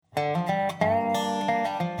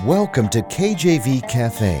Welcome to KJV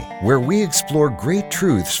Cafe, where we explore great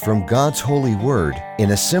truths from God's holy word in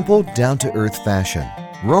a simple, down-to-earth fashion.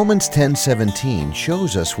 Romans 10:17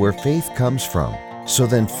 shows us where faith comes from. So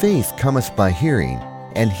then faith cometh by hearing,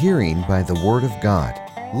 and hearing by the word of God.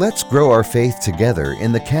 Let's grow our faith together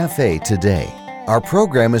in the cafe today. Our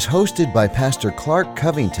program is hosted by Pastor Clark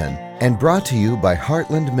Covington and brought to you by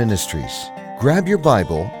Heartland Ministries. Grab your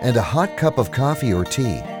Bible and a hot cup of coffee or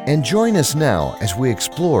tea and join us now as we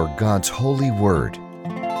explore God's holy word.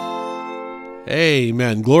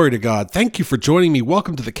 Amen. Glory to God. Thank you for joining me.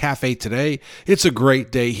 Welcome to the cafe today. It's a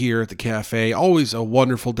great day here at the cafe. Always a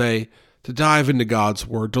wonderful day to dive into God's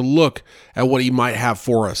word, to look at what he might have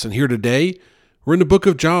for us. And here today, we're in the book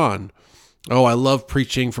of John. Oh, I love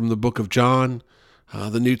preaching from the book of John.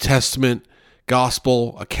 The New Testament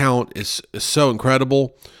gospel account is so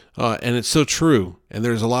incredible. And it's so true. And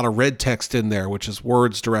there's a lot of red text in there, which is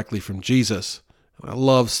words directly from Jesus. I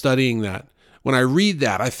love studying that. When I read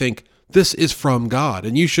that, I think this is from God,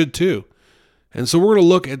 and you should too. And so we're going to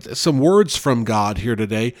look at some words from God here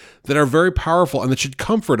today that are very powerful and that should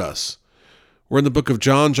comfort us. We're in the book of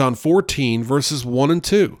John, John 14, verses 1 and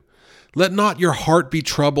 2. Let not your heart be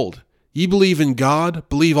troubled. Ye believe in God,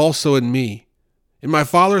 believe also in me. In my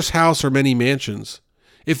Father's house are many mansions.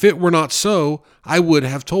 If it were not so, I would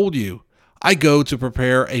have told you. I go to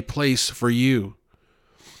prepare a place for you.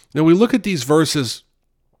 Now we look at these verses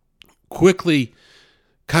quickly,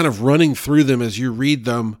 kind of running through them as you read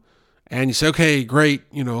them, and you say, okay, great,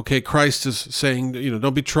 Christ is saying,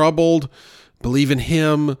 don't be troubled, believe in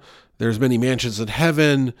him, there's many mansions in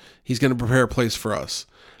heaven, he's going to prepare a place for us.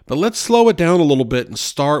 But let's slow it down a little bit and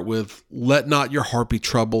start with, let not your heart be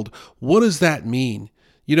troubled. What does that mean?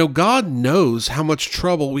 God knows how much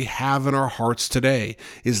trouble we have in our hearts today.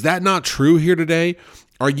 Is that not true here today?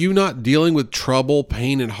 Are you not dealing with trouble,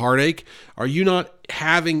 pain, and heartache? Are you not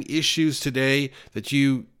having issues today that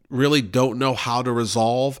you really don't know how to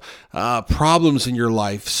resolve? Problems in your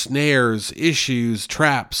life, snares, issues,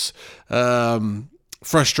 traps,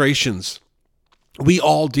 frustrations. We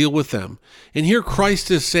all deal with them. And here Christ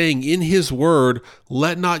is saying in his word,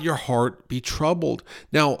 let not your heart be troubled.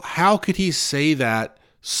 Now, how could he say that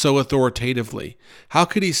so authoritatively? How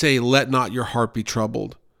could he say, let not your heart be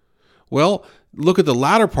troubled? Well, look at the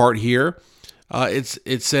latter part here.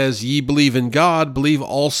 It says, ye believe in God, believe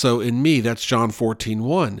also in me. That's John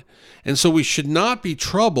 14:1. And so we should not be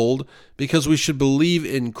troubled because we should believe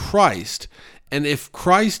in Christ. And if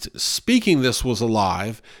Christ speaking this was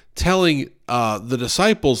alive, telling the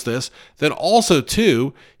disciples this, then also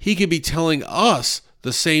too, he could be telling us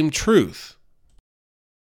the same truth.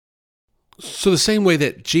 So the same way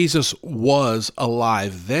that Jesus was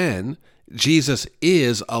alive then, Jesus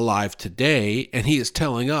is alive today, and he is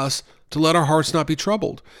telling us to let our hearts not be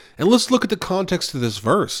troubled. And let's look at the context of this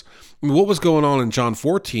verse. What was going on in John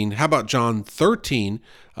 14? How about John 13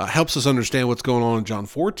 helps us understand what's going on in John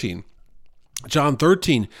 14. John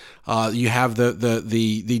 13, you have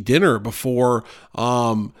the dinner before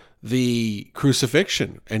the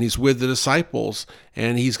crucifixion, and he's with the disciples,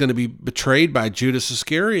 and he's going to be betrayed by Judas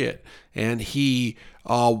Iscariot, and he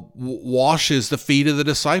washes the feet of the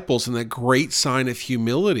disciples in that great sign of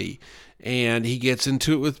humility, and he gets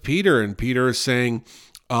into it with Peter, and Peter is saying,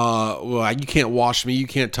 well, you can't wash me, you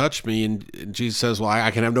can't touch me. And Jesus says, well,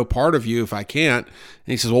 I can have no part of you if I can't. And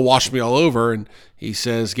he says, well, wash me all over. And he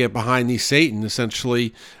says, get behind thee, Satan,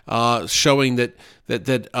 essentially showing that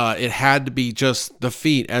it had to be just the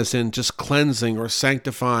feet, as in just cleansing or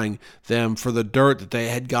sanctifying them for the dirt that they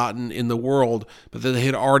had gotten in the world, but that they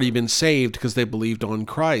had already been saved because they believed on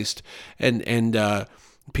Christ. And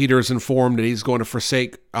Peter is informed that he's going to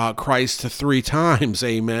forsake Christ 3 times,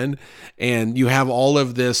 amen. And you have all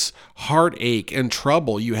of this heartache and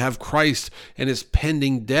trouble. You have Christ and his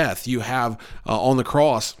pending death. You have on the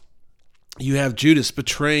cross, you have Judas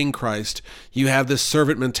betraying Christ. You have this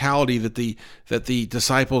servant mentality that the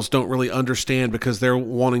disciples don't really understand because they're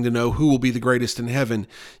wanting to know who will be the greatest in heaven.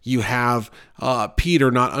 You have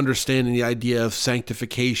Peter not understanding the idea of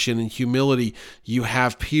sanctification and humility. You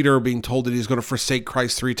have Peter being told that he's going to forsake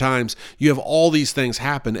Christ 3 times. You have all these things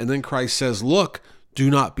happen, and then Christ says, look, do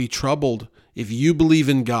not be troubled. If you believe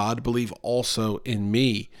in God, believe also in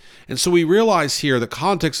me. And so we realize here the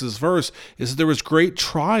context of this verse is that there was great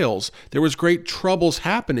trials. There was great troubles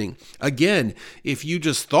happening. Again, if you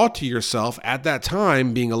just thought to yourself at that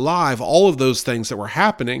time, being alive, all of those things that were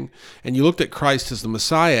happening, and you looked at Christ as the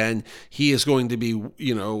Messiah, and he is going to be,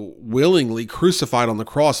 willingly crucified on the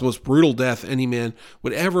cross, the most brutal death any man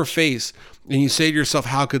would ever face, and you say to yourself,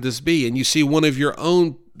 how could this be? And you see one of your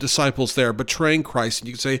own disciples there betraying Christ, and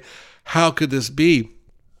you can say, how could this be?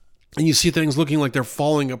 and you see things looking like they're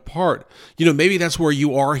falling apart. Maybe that's where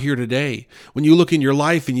you are here today. When you look in your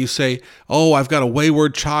life and you say, oh, I've got a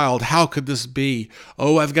wayward child. How could this be?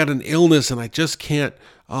 Oh, I've got an illness and I just can't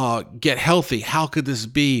get healthy. How could this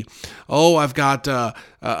be? Oh, I've got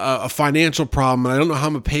a financial problem and I don't know how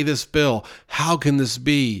I'm going to pay this bill. How can this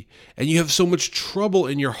be? And you have so much trouble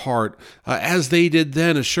in your heart, as they did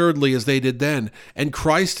then, assuredly as they did then. And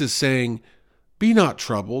Christ is saying, be not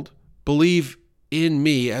troubled. Believe in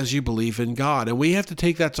me as you believe in God. And we have to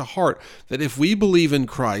take that to heart, that if we believe in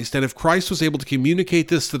Christ, and if Christ was able to communicate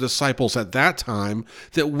this to the disciples at that time,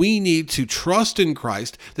 that we need to trust in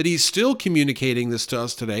Christ, that he's still communicating this to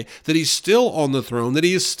us today, that he's still on the throne, that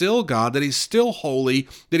he is still God, that he's still holy,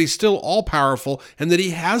 that he's still all-powerful, and that he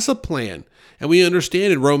has a plan. And we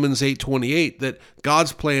understand in Romans 8:28 that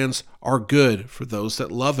God's plans are good for those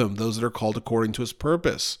that love him, those that are called according to his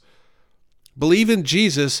purpose. Believe in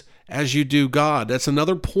Jesus as you do God. That's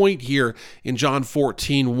another point here in John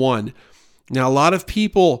 14:1. Now, a lot of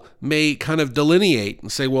people may kind of delineate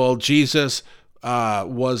and say, well, Jesus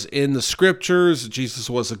was in the scriptures. Jesus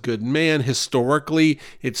was a good man. Historically,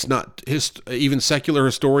 it's not, even secular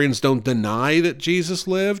historians don't deny that Jesus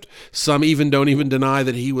lived. Some even don't even deny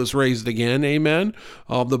that he was raised again. Amen.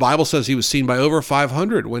 The Bible says he was seen by over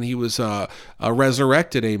 500 when he was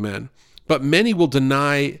resurrected. Amen. But many will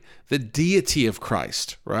deny the deity of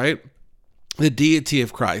Christ, right? The deity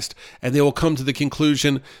of Christ. And they will come to the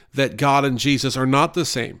conclusion that God and Jesus are not the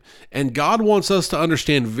same. And God wants us to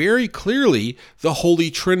understand very clearly the Holy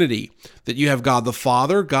Trinity, that you have God the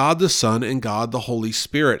Father, God the Son, and God the Holy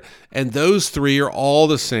Spirit. And those three are all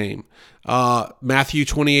the same. Matthew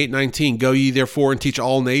 28:19, go ye therefore and teach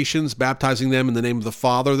all nations, baptizing them in the name of the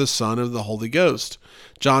Father, the Son, and the Holy Ghost.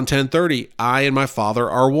 John 10:30, I and my Father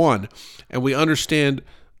are one. And we understand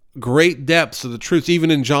great depths of the truth.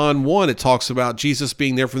 Even in John 1, it talks about Jesus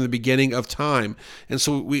being there from the beginning of time. And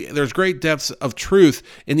so there's great depths of truth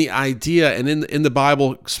in the idea and in the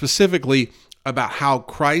Bible specifically about how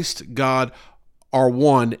Christ, God, are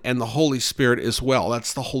one, and the Holy Spirit as well.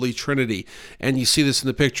 That's the Holy Trinity. And you see this in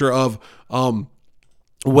the picture of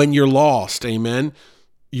when you're lost, amen,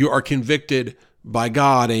 you are convicted by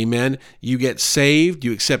God, amen. You get saved,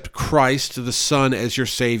 you accept Christ, the Son, as your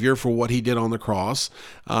Savior for what he did on the cross,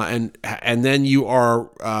 and then you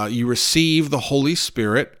receive the Holy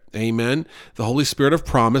Spirit, amen, the Holy Spirit of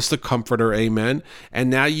promise, the Comforter, amen, and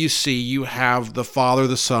now you see you have the Father,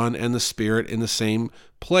 the Son, and the Spirit in the same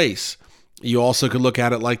place. You also could look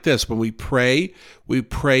at it like this. When we pray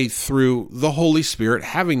through the Holy Spirit,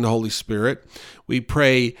 having the Holy Spirit. We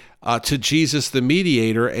pray to Jesus, the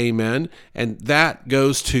mediator, amen, and that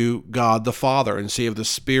goes to God the Father. And so you have the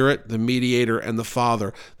Spirit, the mediator, and the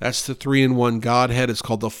Father. That's the three-in-one Godhead. It's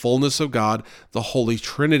called the fullness of God, the Holy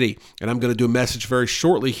Trinity. And I'm going to do a message very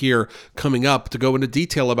shortly here coming up to go into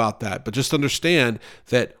detail about that. But just understand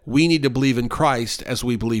that we need to believe in Christ as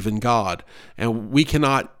we believe in God. And we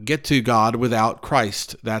cannot get to God without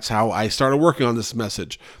Christ. That's how I started working on this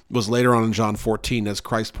message. It was later on in John 14, as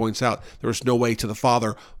Christ points out, there is no way to the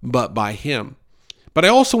Father but by him. But I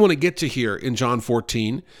also want to get to here in John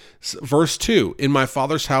 14, verse 2. In my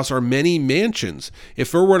Father's house are many mansions.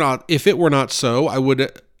 If it were not so, I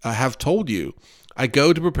would have told you. I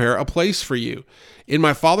go to prepare a place for you. In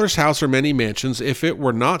my Father's house are many mansions. If it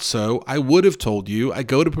were not so, I would have told you. I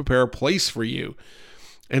go to prepare a place for you.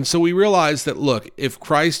 And so we realize that, look, if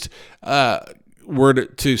Christ were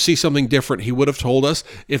to see something different, he would have told us.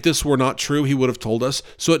 If this were not true, he would have told us.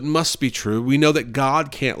 So it must be true. We know that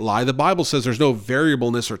God can't lie. The Bible says there's no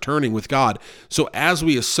variableness or turning with God. So as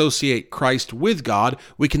we associate Christ with God,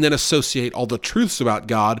 we can then associate all the truths about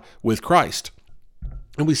God with Christ.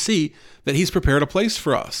 And we see that he's prepared a place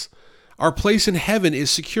for us. Our place in heaven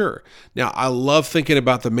is secure. Now, I love thinking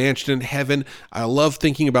about the mansion in heaven. I love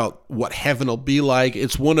thinking about what heaven will be like.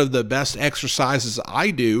 It's one of the best exercises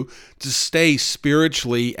I do to stay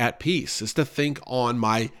spiritually at peace, is to think on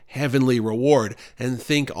my heavenly reward and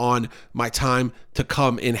think on my time to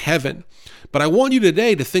come in heaven. But I want you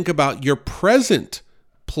today to think about your present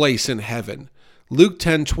place in heaven. Luke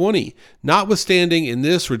 10:20, notwithstanding in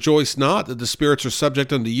this rejoice not that the spirits are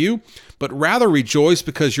subject unto you, but rather rejoice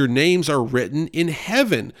because your names are written in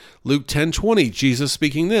heaven. Luke 10:20, Jesus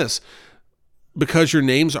speaking this, because your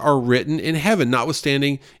names are written in heaven.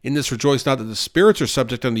 Notwithstanding in this rejoice not that the spirits are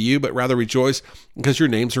subject unto you, but rather rejoice because your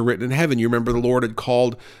names are written in heaven. You remember the Lord had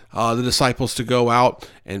called the disciples to go out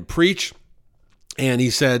and preach. And he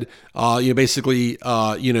said, basically,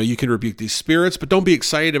 you can rebuke these spirits, but don't be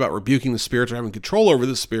excited about rebuking the spirits or having control over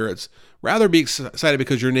the spirits. Rather be excited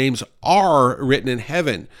because your names are written in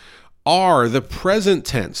heaven. Are the present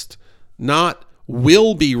tense, not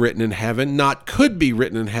will be written in heaven, not could be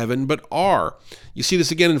written in heaven, but are. You see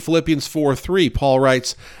this again in Philippians 4:3. Paul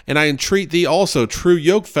writes, "And I entreat thee also, true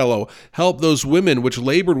yokefellow, help those women which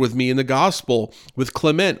labored with me in the gospel, with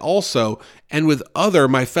Clement also, and with other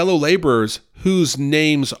my fellow laborers, whose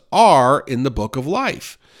names are in the book of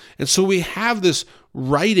life." And so we have this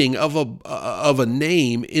writing of a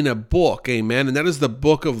name in a book, amen, and that is the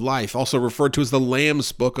book of life, also referred to as the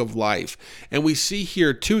Lamb's book of life. And we see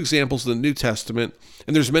here two examples in the New Testament,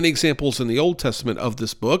 and there's many examples in the Old Testament of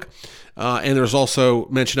this book, and there's also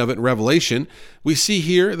mention of it in Revelation. We see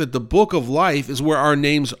here that the book of life is where our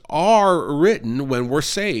names are written when we're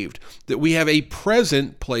saved, that we have a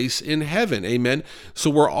present place in heaven, amen. So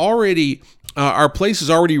we're already our place is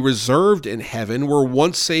already reserved in heaven. We're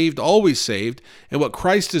once saved, always saved. And what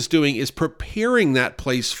Christ is doing is preparing that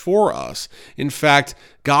place for us. In fact,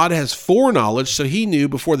 God has foreknowledge, so he knew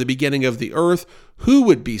before the beginning of the earth who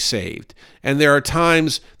would be saved. And there are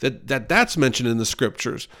times that's mentioned in the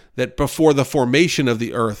scriptures, that before the formation of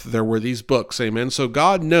the earth, there were these books. Amen. So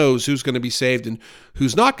God knows who's going to be saved and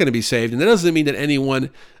who's not going to be saved. And that doesn't mean that anyone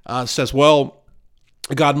says, well,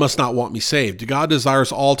 God must not want me saved. God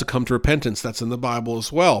desires all to come to repentance. That's in the Bible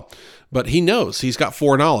as well. But he knows. He's got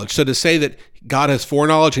foreknowledge. So to say that God has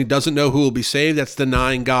foreknowledge and he doesn't know who will be saved, that's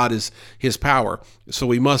denying God is his power. So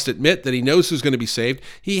we must admit that he knows who's going to be saved.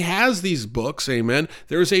 He has these books, amen.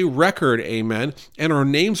 There's a record, amen, and our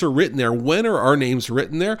names are written there. When are our names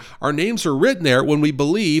written there? Our names are written there when we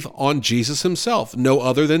believe on Jesus himself, no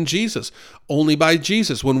other than Jesus, only by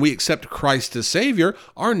Jesus. When we accept Christ as Savior,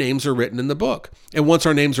 our names are written in the book. And once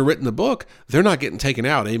our names are written in the book, they're not getting taken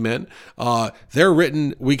out, amen. They're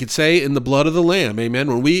written, we could say, in the blood of the Lamb, amen.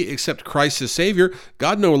 When we accept Christ as Savior,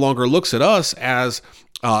 God no longer looks at us as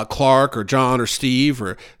Clark or John or Steve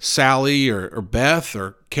or Sally or Beth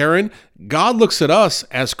or Karen. God looks at us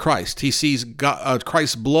as Christ. He sees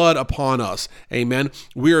Christ's blood upon us. Amen.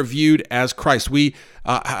 We are viewed as Christ. We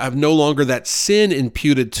have no longer that sin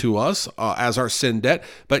imputed to us as our sin debt,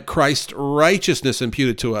 but Christ's righteousness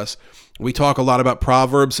imputed to us. We talk a lot about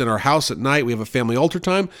Proverbs in our house at night. We have a family altar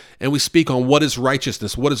time, and we speak on what is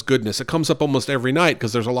righteousness, what is goodness. It comes up almost every night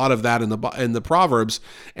because there's a lot of that in the Proverbs.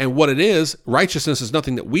 And what it is, righteousness is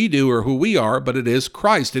nothing that we do or who we are, but it is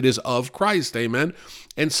Christ. It is of Christ, amen.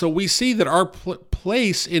 And so we see that our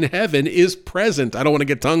place in heaven is present. I don't want to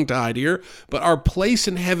get tongue-tied here, but our place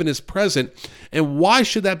in heaven is present. And why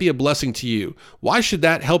should that be a blessing to you? Why should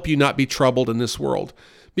that help you not be troubled in this world?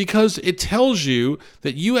 Because it tells you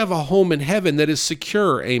that you have a home in heaven that is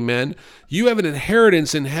secure, amen. You have an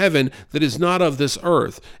inheritance in heaven that is not of this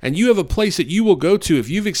earth. And you have a place that you will go to if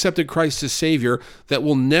you've accepted Christ as Savior that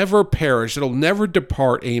will never perish, that will never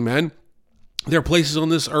depart, amen. There are places on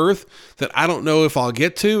this earth that I don't know if I'll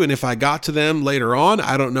get to, and if I got to them later on,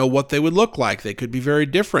 I don't know what they would look like. They could be very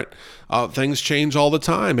different. Things change all the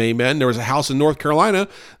time, amen. There was a house in North Carolina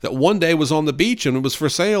that one day was on the beach and it was for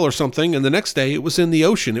sale or something, and the next day it was in the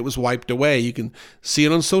ocean. It was wiped away. You can see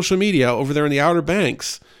it on social media over there in the Outer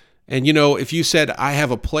Banks. And you know, if you said, I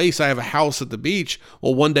have a place, I have a house at the beach,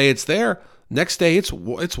 well, one day it's there, next day it's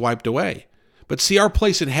wiped away. But see, our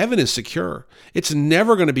place in heaven is secure. It's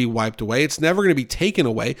never going to be wiped away. It's never going to be taken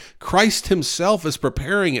away. Christ himself is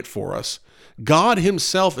preparing it for us. God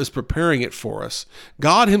himself is preparing it for us.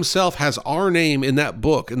 God himself has our name in that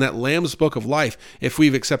book, in that Lamb's book of life, if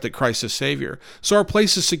we've accepted Christ as Savior. So our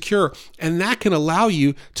place is secure, and that can allow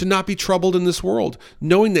you to not be troubled in this world,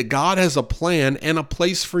 knowing that God has a plan and a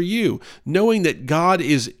place for you, knowing that God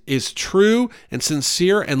is true and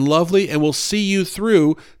sincere and lovely and will see you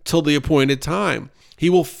through till the appointed time.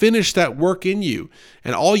 He will finish that work in you,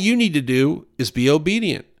 and all you need to do is be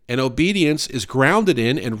obedient. And obedience is grounded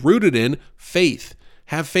in and rooted in faith.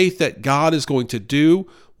 Have faith that God is going to do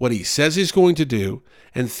what he says he's going to do,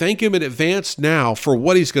 and thank him in advance now for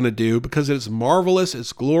what he's going to do, because it's marvelous,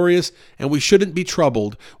 it's glorious, and we shouldn't be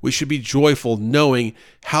troubled. We should be joyful knowing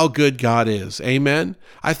how good God is. Amen.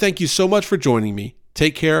 I thank you so much for joining me.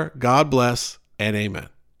 Take care. God bless, and amen.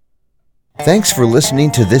 Thanks for listening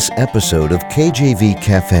to this episode of KJV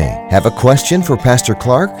Cafe. Have a question for Pastor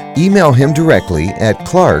Clark? Email him directly at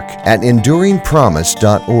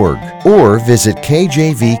clark@enduringpromise.org or visit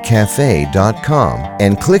kjvcafe.com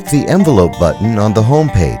and click the envelope button on the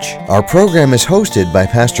homepage. Our program is hosted by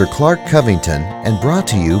Pastor Clark Covington and brought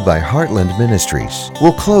to you by Heartland Ministries.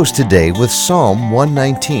 We'll close today with Psalm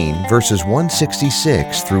 119, verses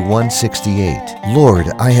 166 through 168. Lord,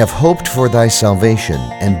 I have hoped for thy salvation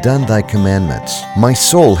and done thy commandments. My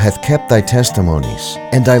soul hath kept thy testimonies,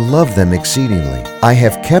 and I love them exceedingly. I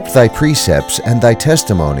have kept thy precepts and thy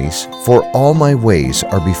testimonies, for all my ways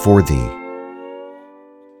are before thee.